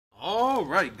All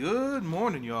right, good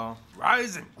morning, y'all.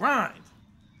 Rise and grind.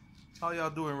 How y'all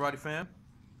doing, Roddy fam?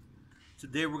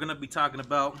 Today we're gonna be talking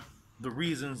about the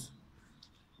reasons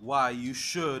why you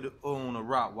should own a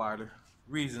Rottweiler.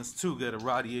 Reasons to get a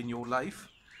Roddy in your life.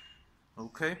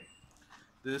 Okay,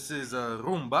 this is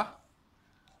Rumba.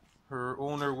 Her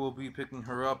owner will be picking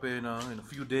her up in a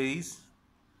few days,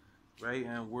 right?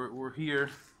 And we're here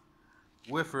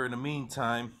with her in the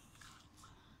meantime,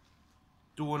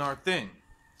 doing our thing,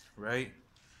 right?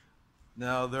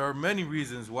 Now, there are many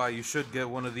reasons why you should get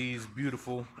one of these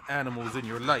beautiful animals in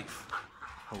your life.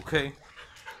 Okay?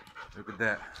 Look at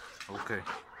that. Okay.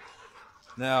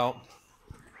 Now,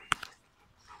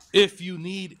 if you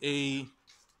need a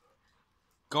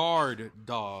guard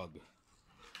dog,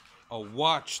 a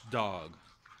watch dog,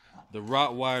 the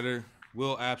Rottweiler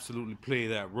will absolutely play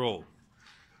that role.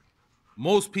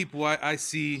 Most people I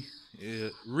see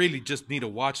really just need a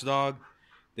watchdog.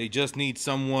 They just need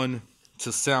someone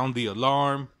to sound the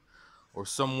alarm, or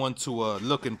someone to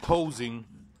look imposing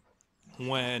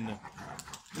when,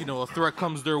 you know, a threat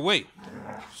comes their way.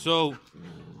 So,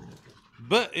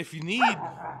 but if you need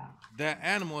that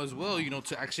animal as well, you know,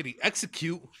 to actually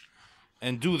execute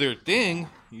and do their thing,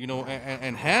 you know,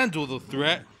 and handle the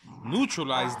threat,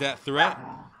 neutralize that threat,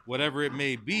 whatever it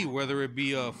may be, whether it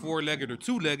be a four-legged or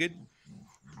two-legged,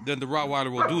 then the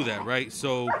Rottweiler will do that, right?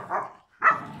 So,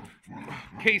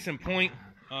 case in point,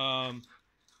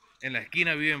 en la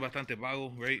esquina viven bastante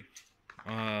vagos, right?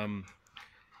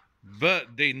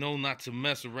 But they know not to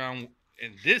mess around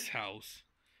in this house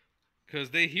because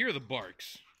they hear the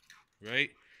barks, right?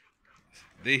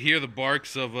 They hear the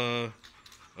barks of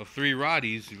three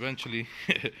Roddies eventually.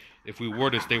 If we were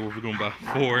to stay where we're going by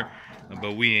four,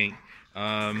 but we ain't.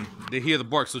 They hear the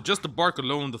bark. So just the bark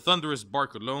alone, the thunderous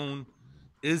bark alone,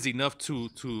 is enough to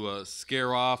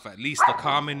scare off at least the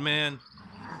common man,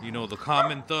 you know, the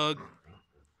common thug,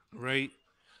 right?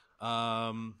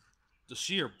 The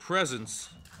sheer presence,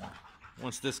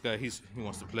 once this guy, he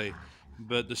wants to play,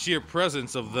 but the sheer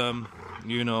presence of them,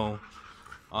 you know,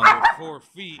 on their 4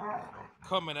 feet,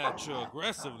 coming at you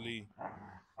aggressively,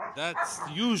 that's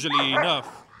usually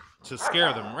enough to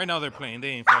scare them. Right now they're playing, they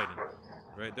ain't fighting,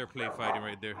 right? They're fighting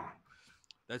right there.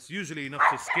 That's usually enough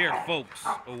to scare folks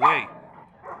away.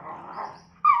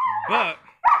 But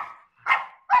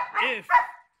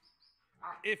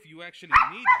if you actually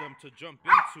need them to jump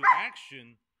into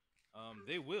action,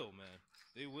 they will, man.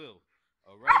 They will.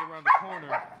 Right around the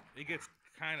corner, it gets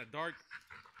kind of dark,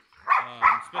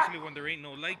 especially when there ain't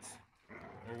no lights,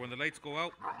 or when the lights go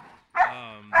out.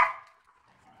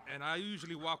 And I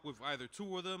usually walk with either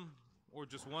 2 of them or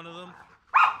just 1 of them.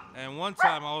 And one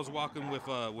time I was walking with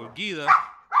Gita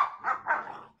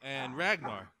and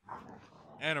Ragnar,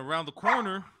 and around the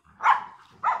corner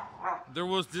there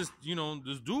was this, you know,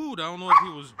 this dude. I don't know if he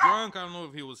was drunk. I don't know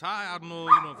if he was high. I don't know,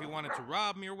 you know, if he wanted to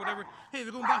rob me or whatever. Hey,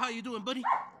 they're going by. How you doing, buddy?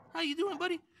 How you doing,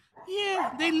 buddy?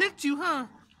 Yeah, they licked you, huh?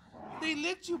 They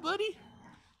licked you, buddy.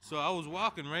 So I was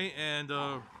walking, right? And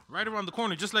right around the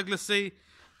corner, just like, let's say,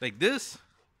 like this.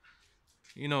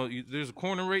 You know, there's a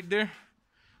corner right there.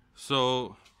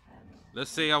 So let's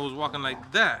say I was walking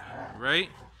like that, right?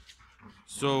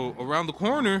 So around the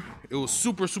corner, it was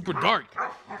super, super dark.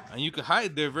 And you could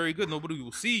hide there very good. Nobody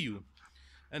will see you.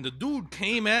 And the dude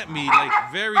came at me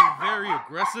like very, very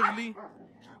aggressively.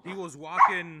 He was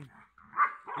walking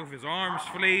with his arms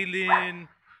flailing.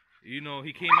 You know,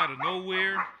 he came out of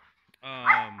nowhere.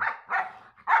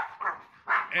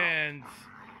 And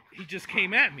he just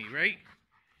came at me, right?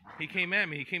 He came at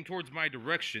me. He came towards my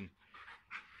direction.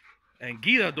 And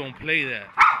Gita don't play that.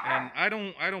 And I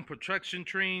don't protection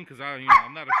train because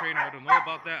I'm not a trainer. I don't know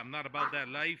about that. I'm not about that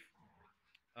life.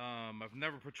 I've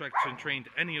never protection trained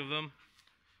any of them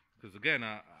because, again,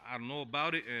 I don't know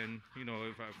about it. And, you know,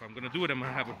 if I'm going to do it, I'm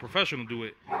going to have a professional do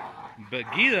it. But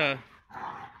Gita,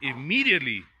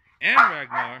 immediately, and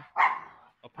Ragnar,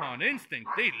 upon instinct,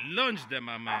 they lunged at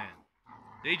my man.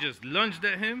 They just lunged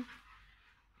at him,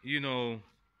 you know,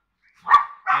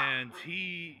 and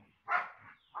he,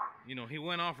 you know, he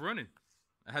went off running.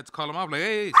 I had to call him off, like,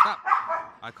 hey, stop.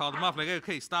 I called him off, like, hey,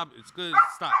 okay, stop. It's good.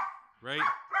 Stop, right?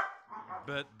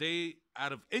 But they,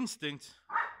 out of instinct,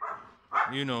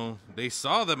 you know, they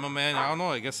saw that my man, I don't know,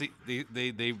 I guess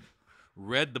they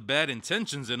read the bad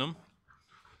intentions in him.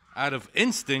 Out of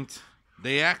instinct,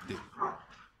 they acted.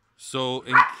 So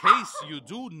in case you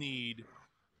do need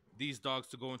these dogs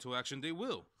to go into action, they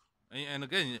will. And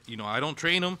again, you know, I don't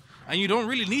train them, and you don't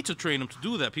really need to train them to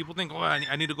do that. People think, oh,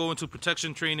 I need to go into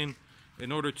protection training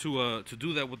in order to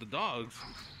do that with the dogs.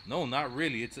 No, not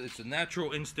really. It's a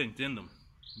natural instinct in them,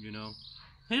 you know.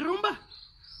 Hey, Rumba.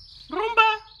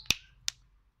 Rumba.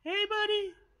 Hey,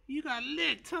 buddy. You got got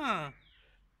licked, huh?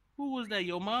 Who was that?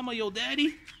 Your mama, your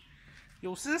daddy,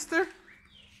 your sister?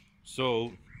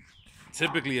 So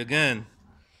typically, again,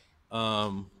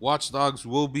 watchdogs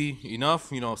will be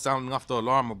enough, sounding off the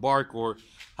alarm or bark or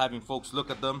having folks look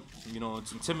at them.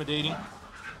 It's intimidating.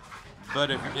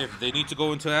 But if they need to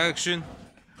go into action,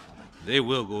 they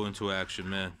will go into action,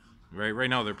 man. Right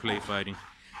now they're play fighting.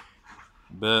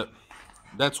 But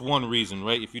that's one reason,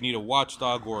 right? If you need a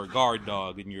watchdog or a guard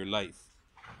dog in your life.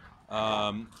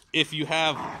 If you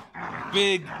have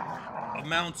big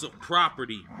amounts of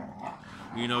property,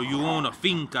 you own a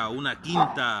finca, una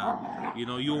quinta,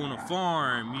 you own a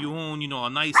farm, you own, a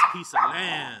nice piece of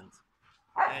land,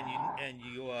 and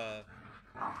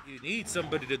you need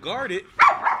somebody to guard it,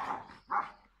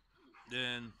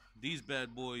 then these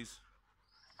bad boys,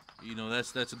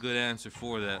 that's a good answer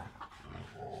for that,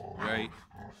 right?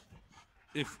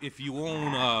 If you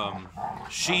own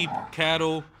sheep,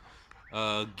 cattle,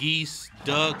 geese,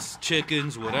 ducks,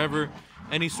 chickens, whatever,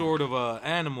 any sort of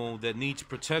animal that needs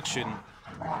protection,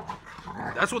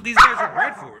 that's what these guys are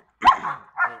bred for.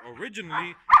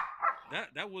 Originally,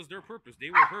 that was their purpose. They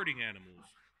were herding animals,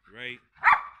 right?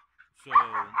 So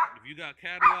if you got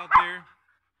cattle out there,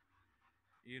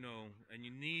 and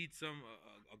you need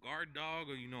a guard dog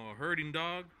or a herding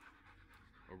dog,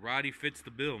 a Roddy fits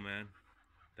the bill, man.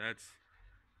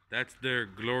 That's their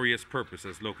glorious purpose,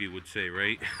 as Loki would say,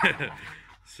 right?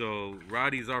 So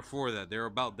Roddies are for that. They're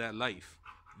about that life,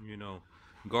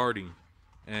 guarding.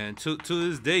 And to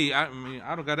this day, I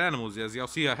don't got animals. As y'all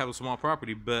see, I have a small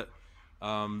property, but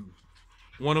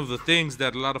one of the things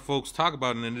that a lot of folks talk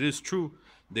about, and it is true,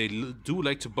 they do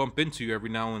like to bump into you every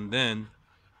now and then.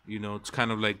 It's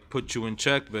kind of like put you in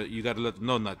check, but you got to let them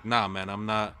know, like, nah, man, I'm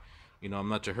not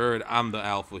your herd. I'm the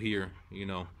alpha here,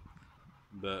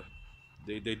 But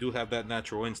they do have that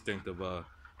natural instinct of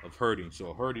herding. So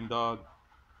a herding dog.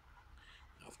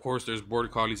 Of course, there's border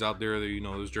collies out there.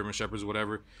 There's German shepherds,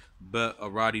 whatever. But a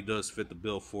Roddy does fit the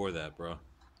bill for that, bro.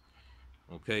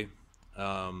 Okay.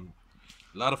 A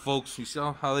lot of folks, you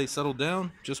saw how they settled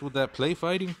down just with that play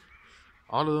fighting.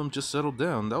 All of them just settled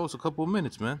down. That was a couple of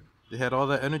minutes, man. They had all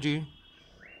that energy,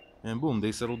 and boom,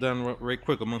 they settled down right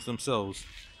quick amongst themselves.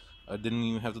 I didn't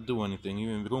even have to do anything.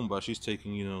 Even Rumba, she's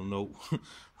taking, note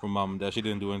from mom and dad. She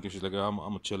didn't do anything. She's like, I'm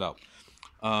gonna chill out.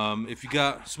 If you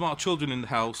got small children in the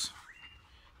house,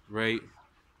 right?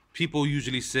 People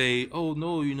usually say, oh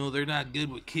no, they're not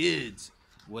good with kids.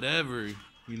 Whatever,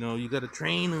 you gotta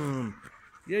train them.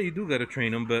 Yeah, you do gotta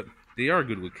train them, but they are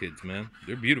good with kids, man.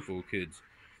 They're beautiful kids.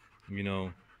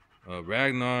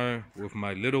 Ragnar with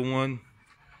my little one,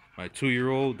 my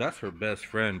 2-year-old, that's her best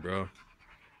friend, bro.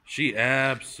 She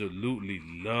absolutely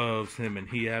loves him, and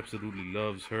he absolutely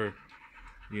loves her.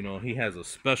 He has a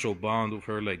special bond with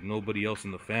her like nobody else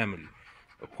in the family.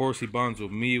 Of course, he bonds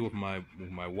with me, with my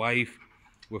wife,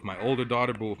 with my older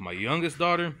daughter, but with my youngest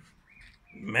daughter,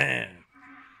 man,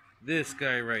 this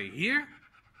guy right here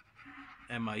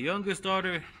and my youngest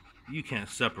daughter, you can't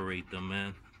separate them,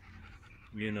 man.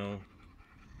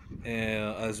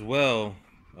 As well,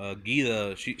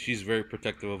 Gita, she's very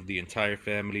protective of the entire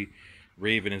family.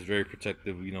 Raven is very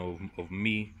protective, of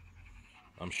me.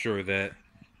 I'm sure that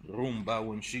Rumba,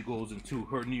 when she goes into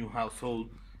her new household,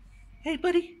 hey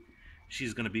buddy,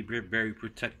 she's gonna be very, very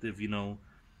protective,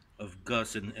 of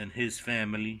Gus and his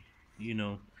family,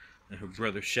 and her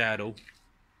brother Shadow,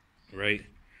 right?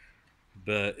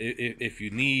 But if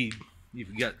you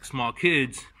got small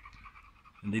kids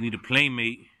and they need a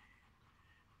playmate,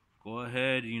 go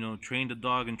ahead, train the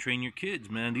dog and train your kids,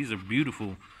 man. These are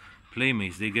beautiful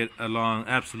playmates. They get along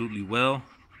absolutely well.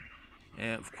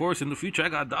 And of course, in the future, I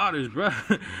got daughters, bro.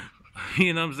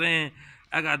 You know what I'm saying?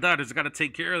 I got daughters. I got to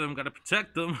take care of them. Got to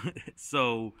protect them.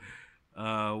 So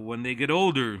when they get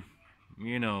older,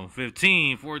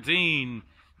 15, 14,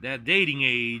 that dating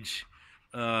age,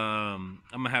 I'm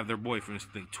going to have their boyfriends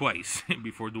think twice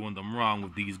before doing them wrong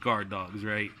with these guard dogs,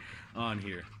 right? On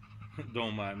here.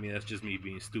 Don't mind me. That's just me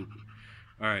being stupid.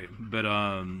 All right. But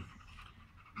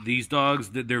these dogs,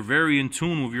 they're very in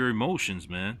tune with your emotions,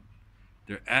 man.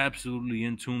 They're absolutely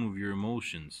in tune with your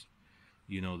emotions.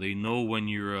 They know when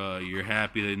you're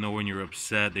happy. They know when you're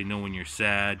upset. They know when you're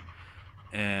sad.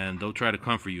 And they'll try to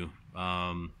comfort you.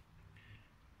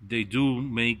 They do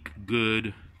make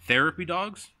good therapy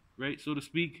dogs, right, so to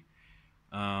speak.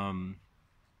 Again,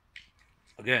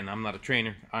 I'm not a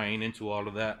trainer. I ain't into all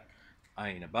of that. I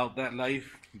ain't about that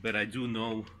life. But I do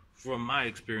know from my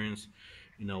experience,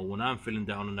 when I'm feeling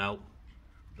down and out,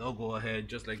 they'll go ahead,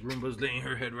 just like Roomba's laying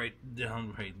her head right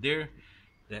down right there.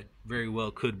 That very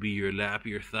well could be your lap,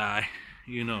 your thigh,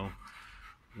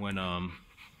 when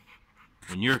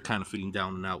you're kind of feeling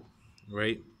down and out,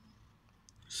 right?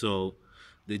 So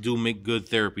they do make good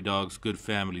therapy dogs, good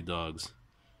family dogs.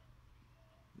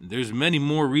 There's many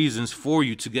more reasons for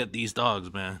you to get these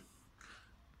dogs, man.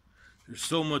 There's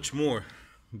so much more,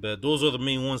 but those are the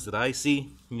main ones that I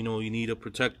see. You know, you need a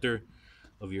protector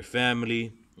of your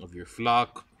family, of your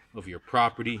flock, of your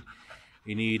property.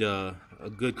 You need a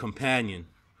good companion.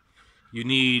 You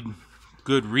need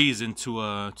good reason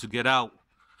to get out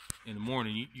in the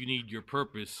morning. You need your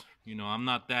purpose. You know, I'm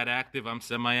not that active. I'm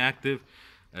semi-active.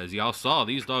 As y'all saw,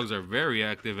 these dogs are very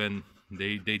active, and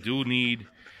they do need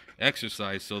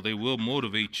exercise, so they will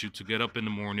motivate you to get up in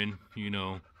the morning, you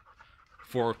know,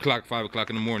 4 o'clock, 5 o'clock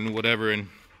in the morning, whatever, and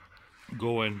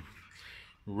go and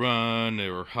run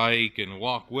or hike and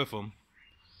walk with them,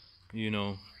 you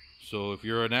know. So if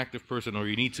you're an active person, or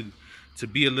you need to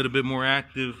be a little bit more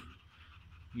active,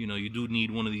 you know, you do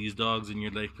need one of these dogs in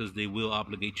your life, because they will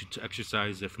obligate you to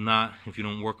exercise. If not, if you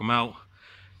don't work them out,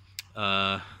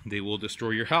 they will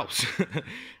destroy your house,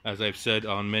 as I've said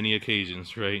on many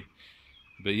occasions, right?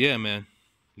 But yeah, man,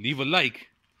 leave a like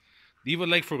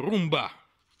for Roomba.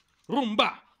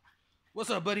 What's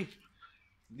up, buddy?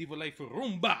 Leave a like for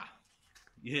Roomba.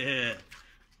 Yeah,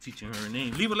 teaching her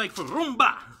name. Leave a like for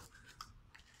Roomba,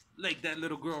 like that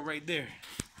little girl right there.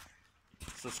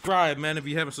 Subscribe, man, if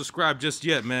you haven't subscribed just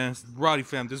yet, man. Roddy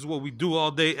fam, this is what we do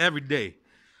all day, every day.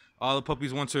 All the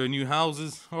puppies went to their new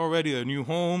houses already, their new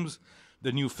homes,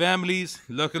 their new families.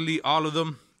 Luckily, all of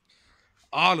them,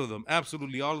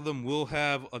 absolutely all of them will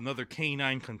have another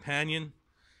canine companion.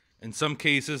 In some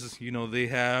cases, you know, they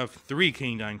have 3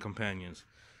 canine companions.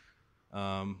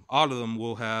 All of them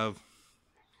will have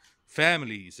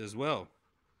families as well.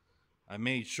 I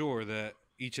made sure that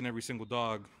each and every single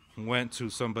dog went to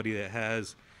somebody that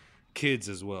has kids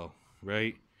as well,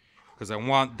 right? Because I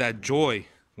want that joy.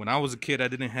 When I was a kid, I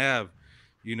didn't have,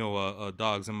 you know,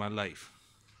 dogs in my life.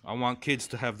 I want kids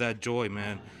to have that joy,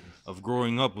 man, of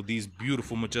growing up with these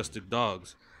beautiful, majestic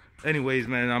dogs. Anyways,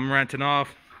 man, I'm ranting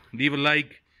off. Leave a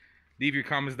like. Leave your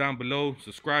comments down below.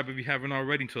 Subscribe if you haven't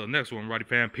already. Until the next one, Roddy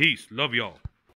fam. Peace. Love y'all.